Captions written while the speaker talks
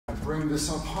bring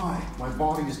this up high. My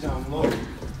body is down low.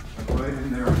 I'm right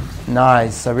in there.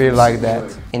 Nice, I really like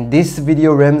that. In this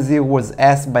video, Ramsey was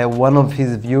asked by one of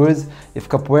his viewers if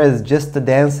capoeira is just a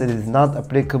dance that is not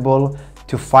applicable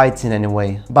to fights in any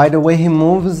way. By the way he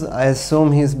moves, I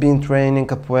assume he's been training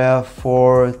capoeira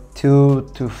for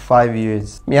 2 to 5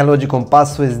 years. Mielo de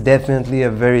compasso is definitely a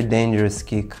very dangerous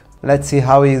kick. Let's see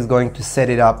how he's going to set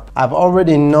it up. I've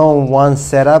already known one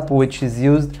setup which is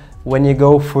used when you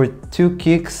go for 2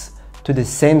 kicks to the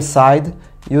same side,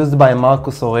 used by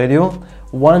Marcus Aurelio.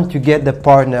 One to get the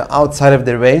partner outside of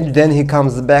the range, then he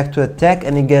comes back to attack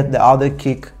and he gets the other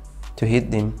kick to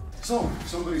hit him. So,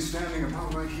 somebody's standing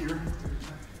about right here.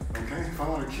 Okay, if I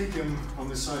want to kick him on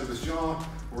this side of his jaw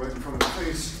or right in front of the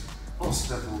face, I'll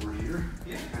step over here.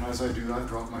 And as I do that,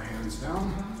 drop my hands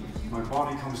down. My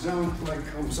body comes down, leg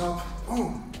comes up,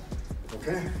 boom.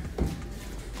 Okay?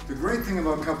 The great thing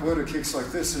about capoeira kicks like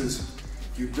this is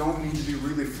you don't need to be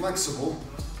really flexible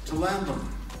to land them.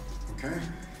 Okay?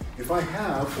 If I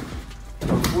have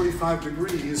about 45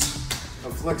 degrees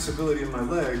of flexibility in my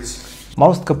legs,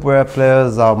 most capoeira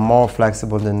players are more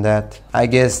flexible than that, I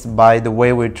guess by the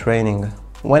way we're training.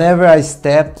 Whenever I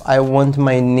step, I want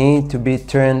my knee to be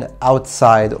turned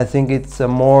outside. I think it's a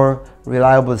more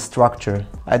reliable structure.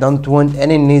 I don't want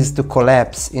any knees to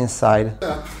collapse inside.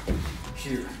 Step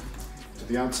here to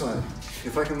the outside.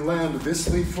 If I can land this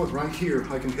lead foot right here,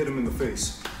 I can hit him in the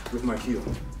face with my heel.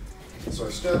 So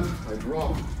I step, I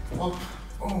drop, up,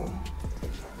 boom,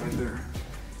 right there.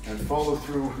 And follow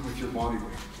through with your body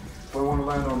weight. If I want to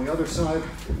land on the other side,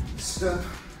 step,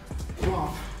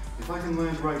 drop. If I can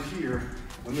land right here,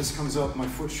 when this comes up, my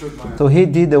foot should land. So he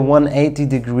did a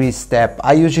 180-degree step.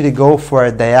 I usually go for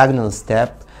a diagonal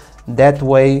step. That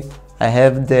way I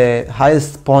have the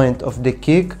highest point of the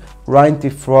kick right in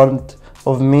front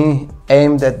of me,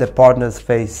 aimed at the partner's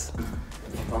face.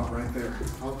 About right there,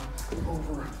 up,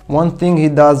 over. One thing he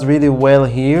does really well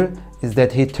here is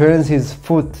that he turns his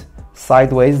foot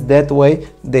sideways. That way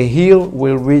the heel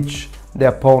will reach the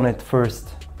opponent first.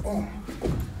 Boom.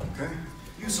 Okay.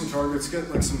 Use some targets.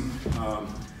 Get like some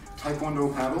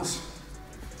Taekwondo paddles.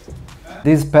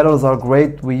 These paddles are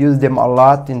great. We use them a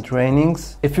lot in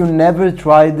trainings. If you never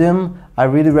tried them, I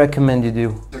really recommend you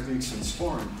do. Techniques in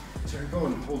sparring. So you go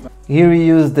and hold down. Here we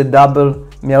use the double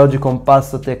mielo de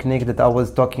compasso technique that I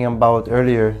was talking about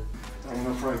earlier. That one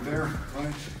up right there,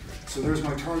 right? So there's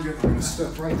my target. I'm going to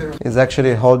step right there. He's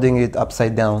actually holding it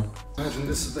upside down. Imagine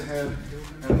this is the head,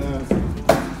 and then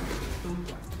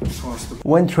cross the...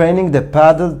 When training the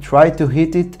paddle, try to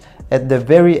hit it at the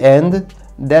very end.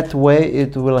 That way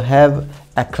it will have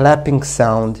a clapping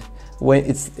sound. When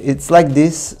it's like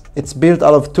this, it's built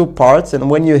out of 2 parts, and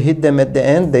when you hit them at the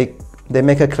end, they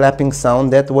make a clapping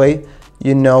sound. That way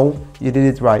you know you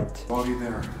did it right. Body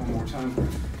there, one more time.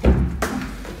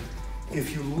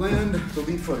 If you land the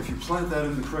lead foot, if you plant that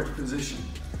in the correct position,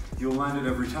 you'll land it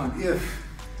every time. If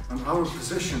I'm out of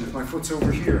position, if my foot's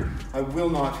over here, I will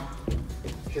not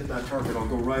hit that target. I'll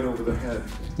go right over the head.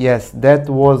 Yes, that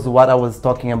was what I was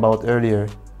talking about earlier.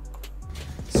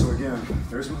 So again,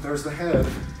 there's the head.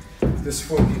 This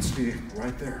foot needs to be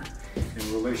right there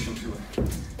in relation to it.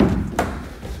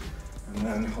 And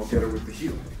then I'll get it with the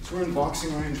heel. So we're in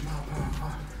boxing range.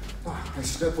 I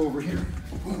step over here.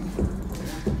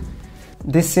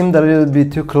 This seemed a little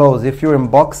bit too close. If you're in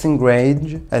boxing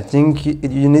range, I think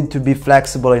you need to be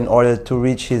flexible in order to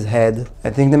reach his head.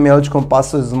 I think the mielo de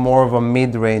compasso is more of a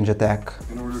mid-range attack.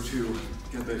 In order to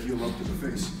get that heel up to the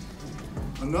face.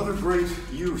 Another great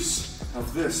use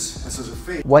of this as a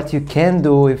fake. What you can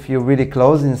do if you're really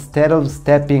close, instead of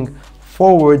stepping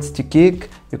forwards to kick,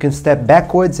 you can step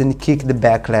backwards and kick the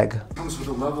back leg. It comes with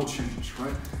a level change,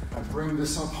 right? I bring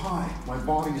this up high. My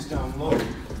body is down low.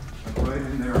 I'm right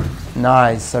in there.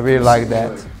 Nice, I really like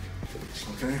that.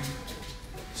 Okay,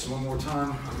 so one more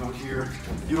time, I'm out here.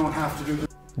 You don't have to do this.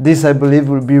 This, I believe,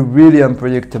 will be really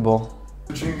unpredictable.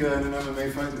 Jinga in an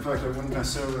MMA fight, in fact, I wouldn't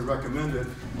necessarily recommend it.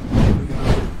 You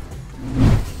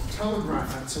know, telegraph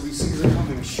that so he sees it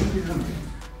coming, shoot him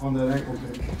on that ankle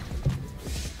kick.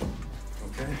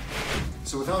 Okay,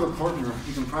 so without a partner,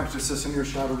 you can practice this in your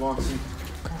shadow boxing.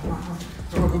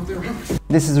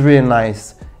 This is really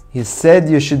nice. He said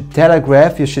you should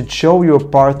telegraph, you should show your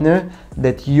partner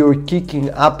that you're kicking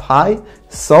up high,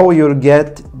 so you'll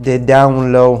get the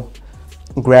down low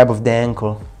grab of the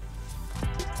ankle.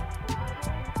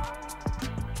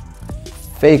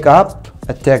 Fake up,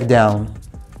 attack down.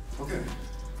 Okay,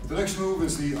 the next move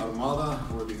is the armada,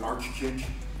 or the arc kick.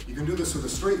 You can do this with a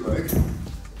straight leg,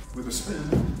 with a spin,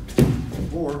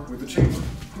 or with a chamber.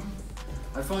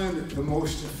 I find the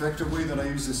most effective way that I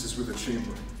use this is with a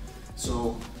chamber.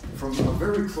 So from a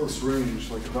very close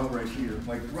range, like about right here,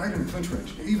 like right in clinch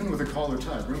range, even with a collar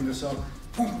tie. Bring this up,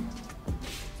 boom,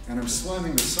 and I'm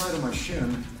slamming the side of my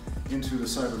shin into the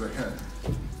side of the head.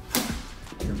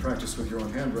 You can practice with your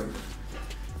own hand right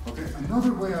there. Okay,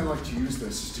 another way I like to use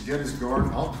this is to get his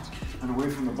guard up and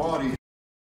away from the body.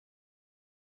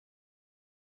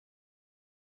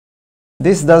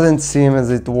 This doesn't seem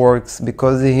as it works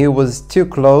because he was too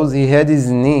close. He had his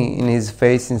knee in his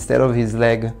face instead of his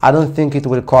leg. I don't think it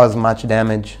will cause much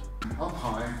damage. Up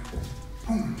high,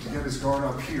 boom, to get his guard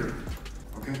up here.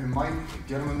 Okay, it might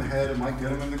get him in the head, it might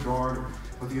get him in the guard,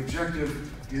 but the objective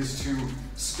is to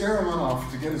scare him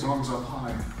enough to get his arms up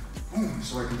high. Boom,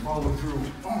 so I can follow through.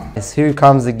 Boom. As here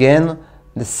comes again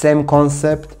the same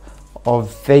concept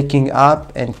of faking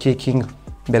up and kicking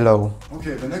below.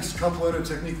 Okay, the next capoeira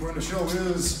technique we're going to show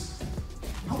is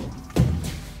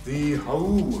the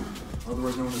hau,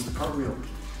 otherwise known as the cartwheel.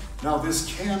 Now this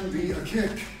can be a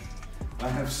kick. I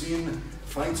have seen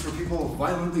fights where people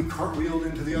violently cartwheeled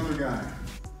into the other guy.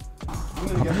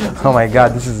 Oh my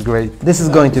god, this is great. This is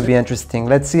going to be interesting.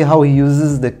 Let's see how he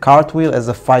uses the cartwheel as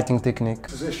a fighting technique.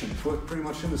 Position, foot pretty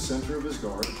much in the center of his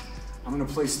guard. I'm going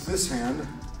to place this hand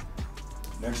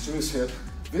next to his hip,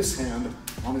 this hand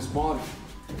on his body.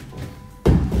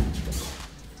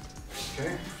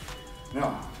 Okay?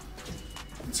 Now,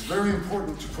 it's very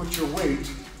important to put your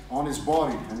weight on his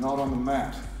body and not on the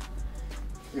mat.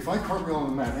 If I cartwheel on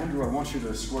the mat, Andrew, I want you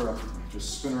to square up with me.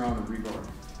 Just spin around and re-guard.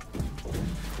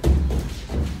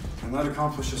 And that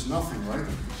accomplishes nothing, right?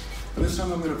 But this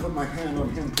time I'm going to put my hand on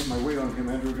him, put my weight on him.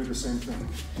 Andrew, do the same thing.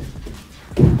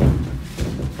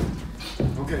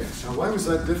 Okay, so why was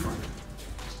that different?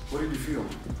 What did you feel?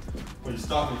 Well, you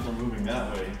stopped me from moving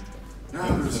that way.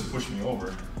 Now just push me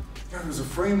over. Yeah, there's a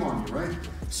frame on you, right?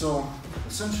 So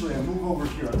essentially I move over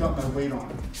here, I've got my weight on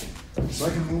him. So I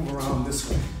can move around this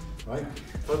way, right?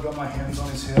 If I've got my hands on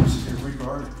his hips, here,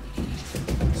 regard.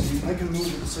 See, I can move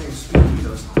at the same speed he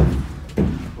does now.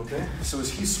 Okay? So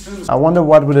as he spins... I wonder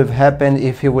what would have happened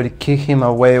if he would kick him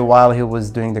away while he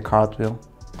was doing the cartwheel.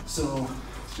 So,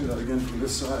 let's do that again from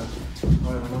this side.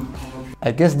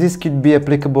 I guess this could be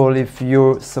applicable if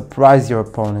you surprise your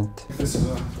opponent. This is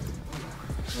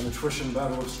an attrition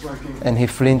battle of striking. And he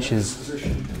flinches.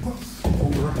 Position.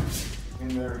 Over, in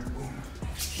there.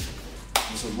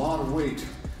 There's a lot of weight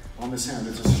on this hand.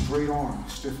 It's a straight arm,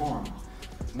 stiff arm.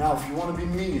 Now, if you want to be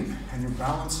mean and your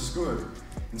balance is good,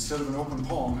 instead of an open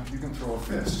palm, you can throw a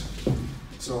fist.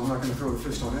 So I'm not going to throw the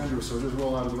fist on Andrew, so just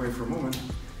roll out of the way for a moment.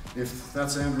 If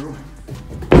that's Andrew.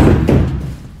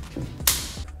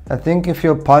 I think if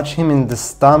you punch him in the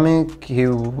stomach, he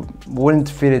wouldn't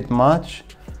feel it much.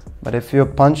 But if you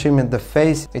punch him in the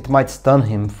face, it might stun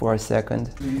him for a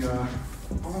second.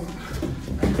 Boom,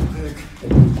 pick,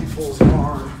 he pulls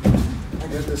hard, I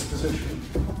get this position.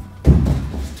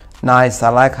 Nice, I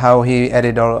like how he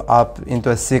added all up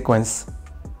into a sequence.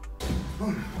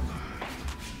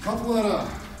 Capoeira,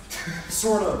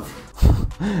 sort of.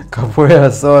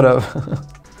 Capoeira, sort of.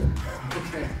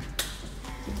 Okay.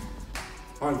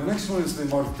 All right, the next one is the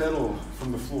martelo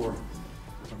from the floor.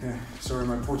 Okay, sorry,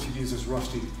 my Portuguese is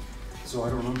rusty, so I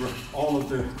don't remember all of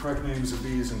the correct names of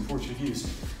these in Portuguese.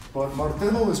 But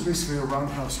martelo is basically a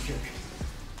roundhouse kick.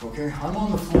 Okay, I'm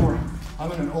on the floor,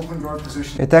 I'm in an open guard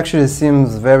position. It actually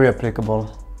seems very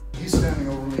applicable. He's standing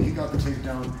over me, he got the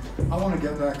takedown. I want to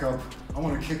get back up, I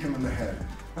want to kick him in the head.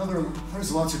 Now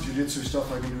there's lots of jiu-jitsu stuff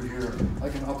I can do here. I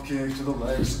can up kick to the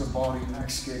legs, to the body,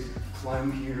 next kick,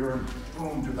 climb here, and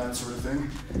boom, do that sort of thing.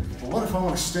 But what if I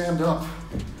want to stand up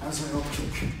as I up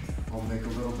kick? I'll make a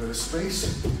little bit of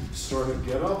space, start a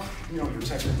get up, you know, your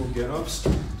technical get ups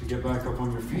to get back up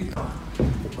on your feet.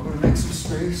 I'm going to make some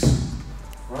space,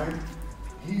 right?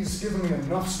 He's given me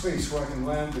enough space where I can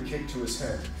land the kick to his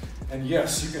head. And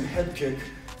yes, you can head kick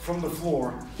from the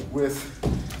floor with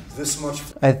this much.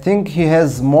 I think he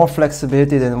has more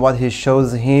flexibility than what he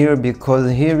shows here, because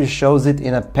here he shows it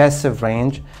in a passive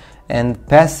range, and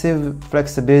passive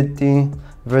flexibility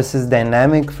versus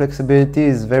dynamic flexibility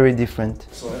is very different.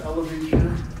 So I elevate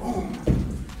here, boom,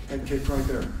 head kick right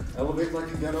there. Elevate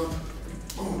like a get up,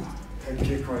 boom, head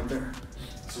kick right there.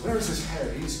 So there's his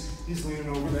head, he's leaning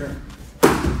over there.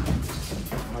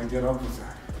 And I get up with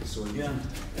that. So again,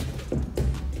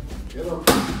 get up.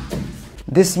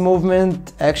 This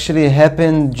movement actually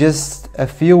happened just a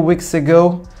few weeks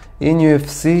ago in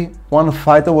UFC. One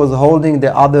fighter was holding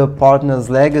the other partner's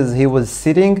leg as he was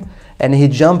sitting, and he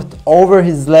jumped over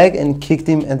his leg and kicked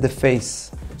him in the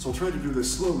face. So I'll try to do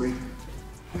this slowly.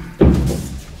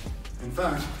 In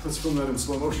fact, let's film that in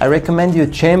slow motion. I recommend you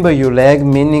chamber your leg,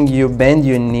 meaning you bend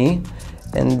your knee,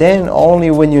 and then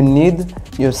only when you need,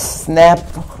 you snap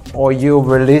or you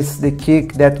release the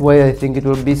kick. That way I think it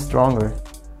will be stronger.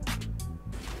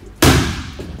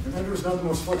 Andrew's not the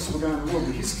most flexible guy in the world,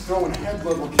 but he's throwing head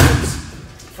level kicks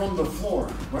from the floor,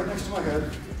 right next to my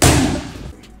head.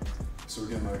 So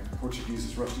again, my Portuguese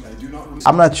is rusty. I do not.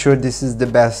 I'm not sure this is the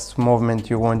best movement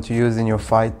you want to use in your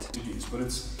fight. But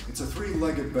it's a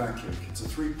three-legged back kick. It's a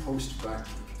three-post back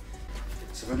kick.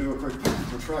 So if I do a quick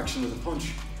retraction with a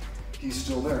punch, he's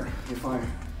still there. If I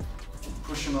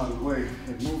push him out of the way,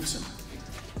 it moves him.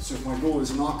 So if my goal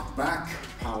is knock back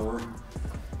power,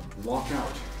 lock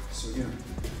out. So again,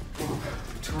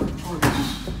 turn.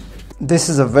 This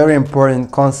is a very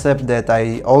important concept that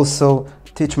I also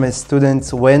teach my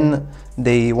students. When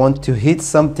they want to hit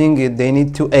something, they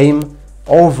need to aim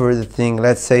over the thing.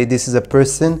 Let's say this is a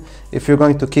person. If you're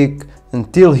going to kick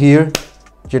until here,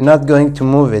 you're not going to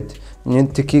move it. You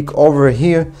need to kick over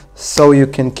here so you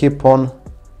can keep on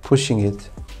pushing it.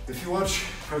 If you watch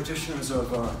practitioners of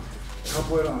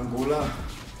Capoeira, ANGOLA,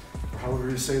 or however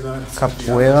you say that.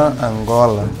 Capoeira,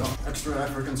 ANGOLA. Extra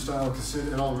African style, because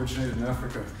it all originated in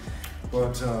Africa.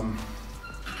 But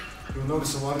you'll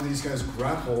notice a lot of these guys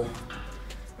grapple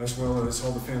as well as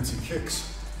all the fancy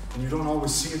kicks. And you don't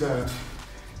always see that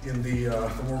in the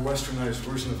more westernized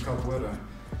version of Capoeira.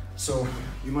 So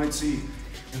you might see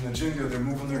in the Jinga, they're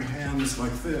moving their hands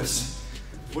like this.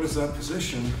 What is that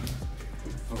position?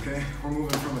 Okay, we're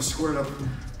moving from a squared up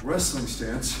wrestling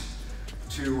stance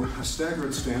to a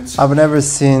staggered stance. I've never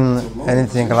seen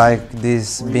anything like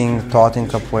this being taught in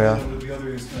Capoeira. The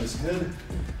other guy's head,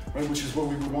 right, which is what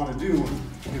we would want to do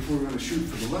if we were going to shoot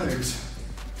for the legs.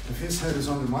 If his head is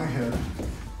under my head,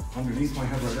 underneath my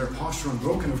head right there, posture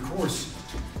unbroken, of course.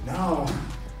 Now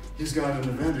he's got an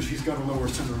advantage. He's got a lower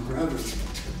center of gravity,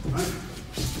 right?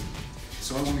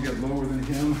 So I want to get lower than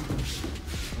him,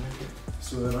 right,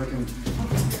 so that I can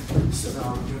sit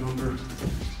out and get under.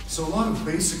 So a lot of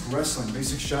basic wrestling,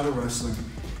 basic shadow wrestling,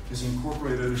 is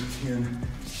incorporated in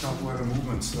Capoeira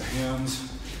movements. The hands,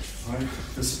 right,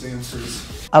 the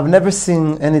stances. I've never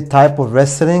seen any type of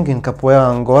wrestling in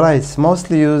Capoeira Angola. It's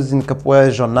mostly used in Capoeira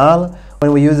Regional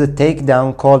when we use a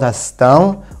takedown called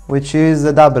Rastão, which is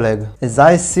a double leg. As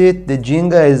I see it, the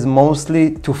Jinga is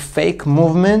mostly to fake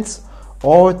movements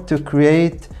or to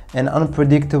create an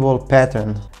unpredictable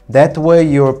pattern. That way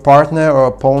your partner or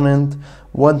opponent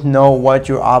won't know what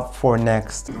you're up for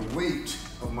next. The weight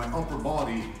of my upper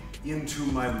body into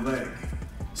my leg.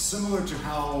 Similar to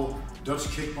how Dutch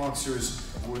kickboxers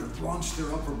would launch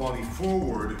their upper body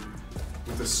forward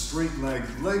with a straight leg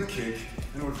kick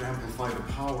in order to amplify the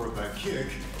power of that kick,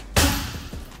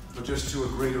 but just to a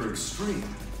greater extreme.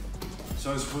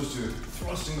 So as opposed to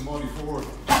thrusting the body forward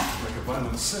like a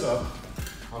violent sit-up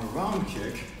on a round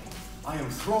kick, I am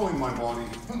throwing my body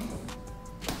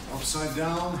upside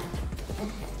down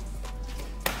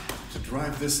to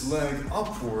drive this leg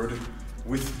upward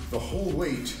with the whole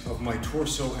weight of my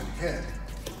torso and head.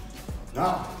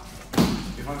 Now,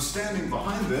 if I'm standing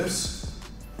behind this,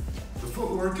 the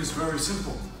footwork is very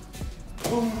simple.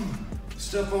 Boom,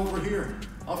 step over here,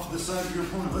 off to the side of your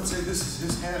opponent. Let's say this is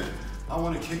his head. I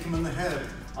want to kick him in the head.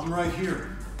 I'm right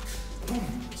here. Boom,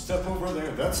 step over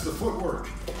there. That's the footwork.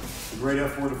 A great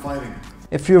F-word of fighting.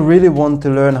 If you really want to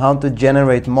learn how to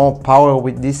generate more power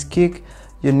with this kick,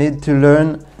 you need to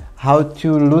learn how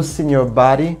to loosen your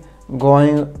body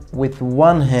going with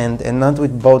one hand and not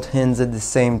with both hands at the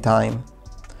same time.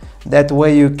 That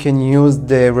way you can use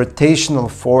the rotational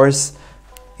force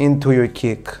into your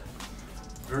kick.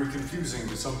 Very confusing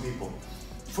to some people.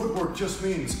 Footwork just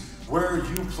means where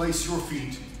you place your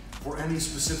feet for any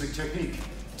specific technique.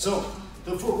 So,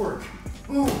 the footwork.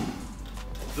 Boom.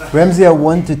 Ramsey, I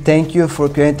want to thank you for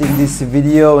creating this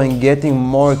video and getting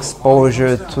more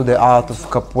exposure to the art of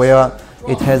Capoeira.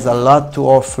 It has a lot to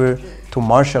offer to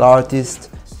martial artists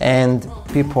and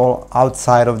people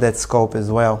outside of that scope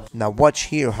as well. Now watch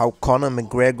here how Conor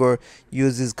McGregor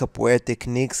uses Capoeira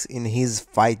techniques in his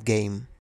fight game.